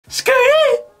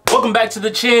Welcome back to the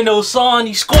channel,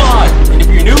 Sonny Squad. And if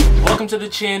you're new, welcome to the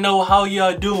channel. How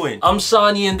y'all doing? I'm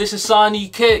Sonny and this is Sonny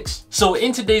Kicks. So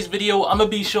in today's video, I'm gonna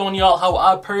be showing y'all how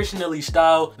I personally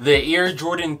style the Air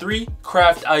Jordan 3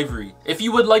 Craft Ivory. If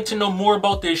you would like to know more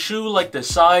about this shoe, like the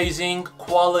sizing,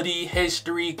 quality,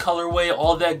 history, colorway,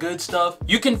 all that good stuff,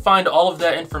 you can find all of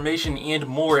that information and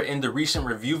more in the recent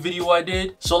review video I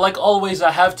did. So like always, I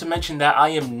have to mention that I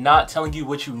am not telling you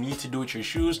what you need to do with your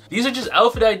shoes. These are just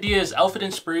outfit ideas, outfit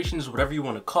inspirations, whatever you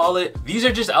want to call it. These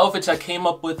are just outfits I came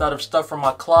up with out of stuff from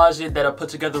my closet that I put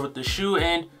together with the shoe,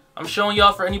 and I'm showing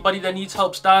y'all for anybody that needs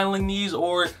help styling these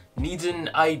or needs an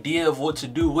idea of what to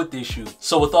do with this shoe.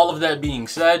 So with all of that being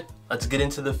said, let's get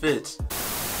into the fits.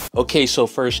 Okay, so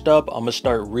first up, I'm gonna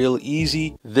start real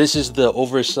easy. This is the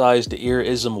oversized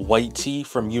Airism white tee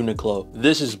from Uniqlo.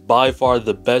 This is by far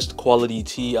the best quality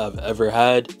tee I've ever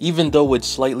had. Even though it's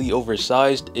slightly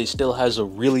oversized, it still has a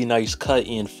really nice cut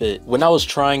and fit. When I was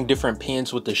trying different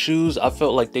pants with the shoes, I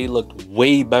felt like they looked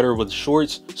way better with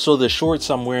shorts. So the shorts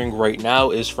I'm wearing right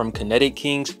now is from Kinetic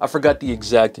Kings. I forgot the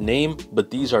exact name,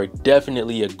 but these are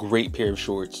definitely a great pair of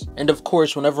shorts. And of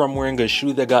course, whenever I'm wearing a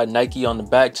shoe that got Nike on the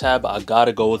back tab, I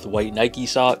gotta go with white Nike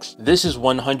socks. This is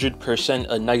 100%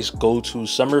 a nice go-to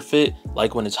summer fit.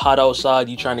 Like when it's hot outside,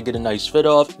 you trying to get a nice fit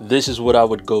off, this is what I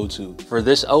would go to. For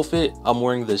this outfit, I'm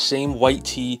wearing the same white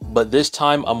tee, but this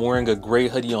time I'm wearing a gray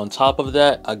hoodie on top of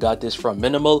that. I got this from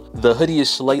Minimal. The hoodie is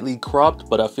slightly cropped,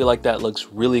 but I feel like that looks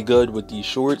really good with these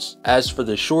shorts. As for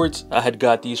the shorts, I had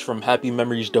got these from Happy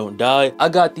Memories Don't Die. I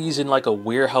got these in like a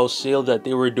warehouse sale that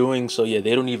they were doing, so yeah,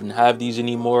 they don't even have these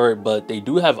anymore, but they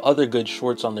do have other good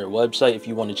shorts on their website if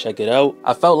you want to check it out.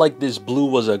 I felt like this blue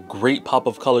was a great pop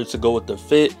of color to go with the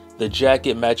fit. The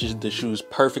jacket matches the shoes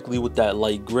perfectly with that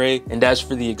light gray. And as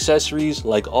for the accessories,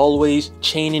 like always,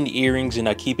 chain and earrings, and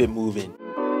I keep it moving.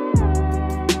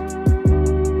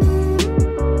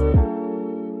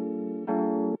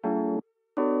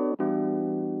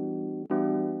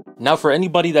 Now for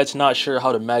anybody that's not sure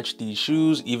how to match these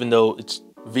shoes, even though it's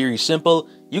very simple,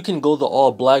 you can go the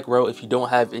all black route if you don't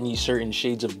have any certain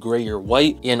shades of gray or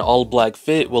white, and all black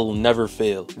fit will never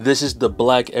fail. This is the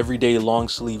black everyday long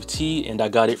sleeve tee, and I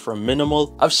got it from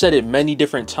Minimal. I've said it many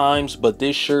different times, but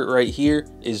this shirt right here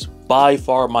is by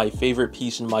far my favorite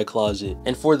piece in my closet.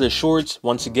 And for the shorts,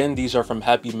 once again, these are from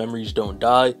Happy Memories Don't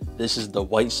Die. This is the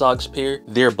white socks pair.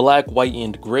 They're black, white,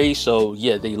 and gray, so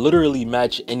yeah, they literally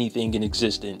match anything in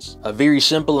existence. A very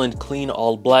simple and clean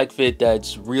all black fit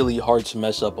that's really hard to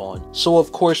mess up on. So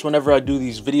of course, whenever I do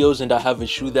these videos and I have a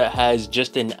shoe that has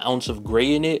just an ounce of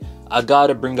gray in it, I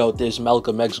gotta bring out this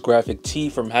Malcolm X graphic tee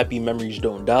from Happy Memories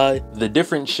Don't Die. The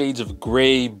different shades of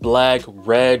gray, black,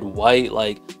 red, white,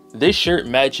 like this shirt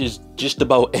matches just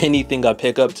about anything I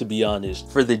pick up, to be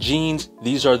honest. For the jeans,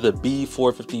 these are the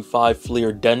B455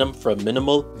 Flare Denim from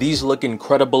Minimal. These look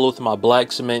incredible with my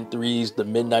black cement 3s, the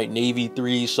midnight navy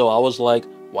 3s, so I was like,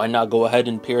 why not go ahead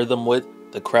and pair them with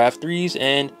the craft 3s,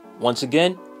 and once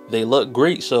again, they look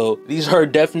great. So these are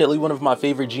definitely one of my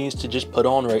favorite jeans to just put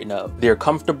on right now. They're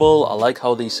comfortable. I like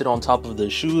how they sit on top of the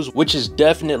shoes, which is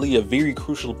definitely a very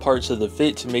crucial part to the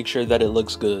fit to make sure that it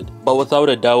looks good. But without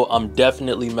a doubt, I'm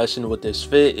definitely messing with this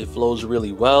fit. It flows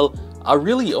really well. I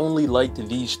really only liked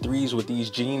these 3s with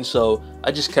these jeans, so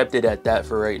I just kept it at that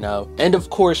for right now. And of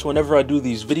course, whenever I do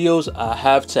these videos, I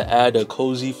have to add a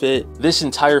cozy fit. This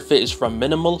entire fit is from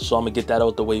Minimal, so I'm gonna get that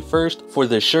out the way first. For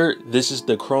the shirt, this is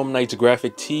the Chrome Knights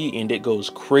graphic tee, and it goes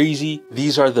crazy.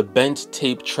 These are the bent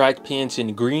tape track pants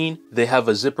in green. They have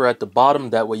a zipper at the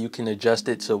bottom, that way you can adjust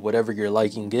it to whatever your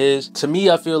liking is. To me,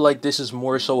 I feel like this is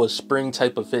more so a spring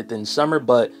type of fit than summer,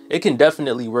 but it can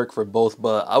definitely work for both,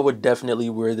 but I would definitely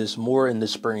wear this more in the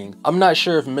spring. I'm not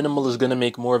sure if Minimal is gonna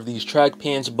make more of these track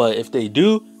pants, but if they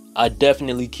do, I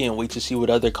definitely can't wait to see what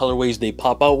other colorways they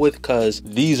pop out with, because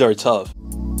these are tough.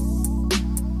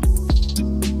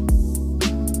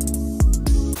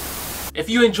 If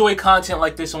you enjoy content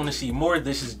like this and want to see more,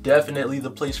 this is definitely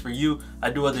the place for you. I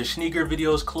do other sneaker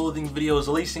videos, clothing videos,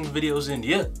 lacing videos, and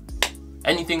yeah,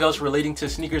 anything else relating to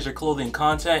sneakers or clothing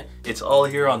content, it's all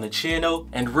here on the channel.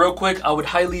 And real quick, I would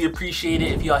highly appreciate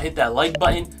it if y'all hit that like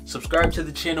button, subscribe to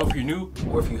the channel if you're new,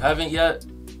 or if you haven't yet.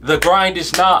 The grind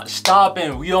is not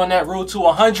stopping. We on that road to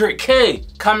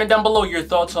 100K. Comment down below your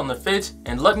thoughts on the fits,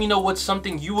 and let me know what's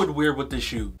something you would wear with the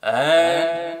shoe.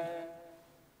 And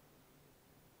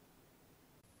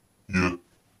yeah.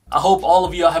 I hope all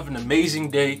of y'all have an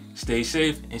amazing day. Stay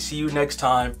safe, and see you next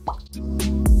time.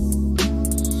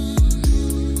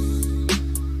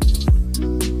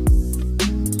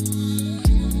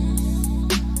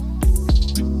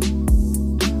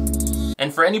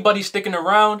 And for anybody sticking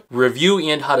around, review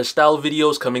and how to style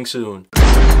videos coming soon.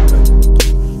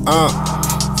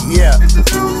 Yeah.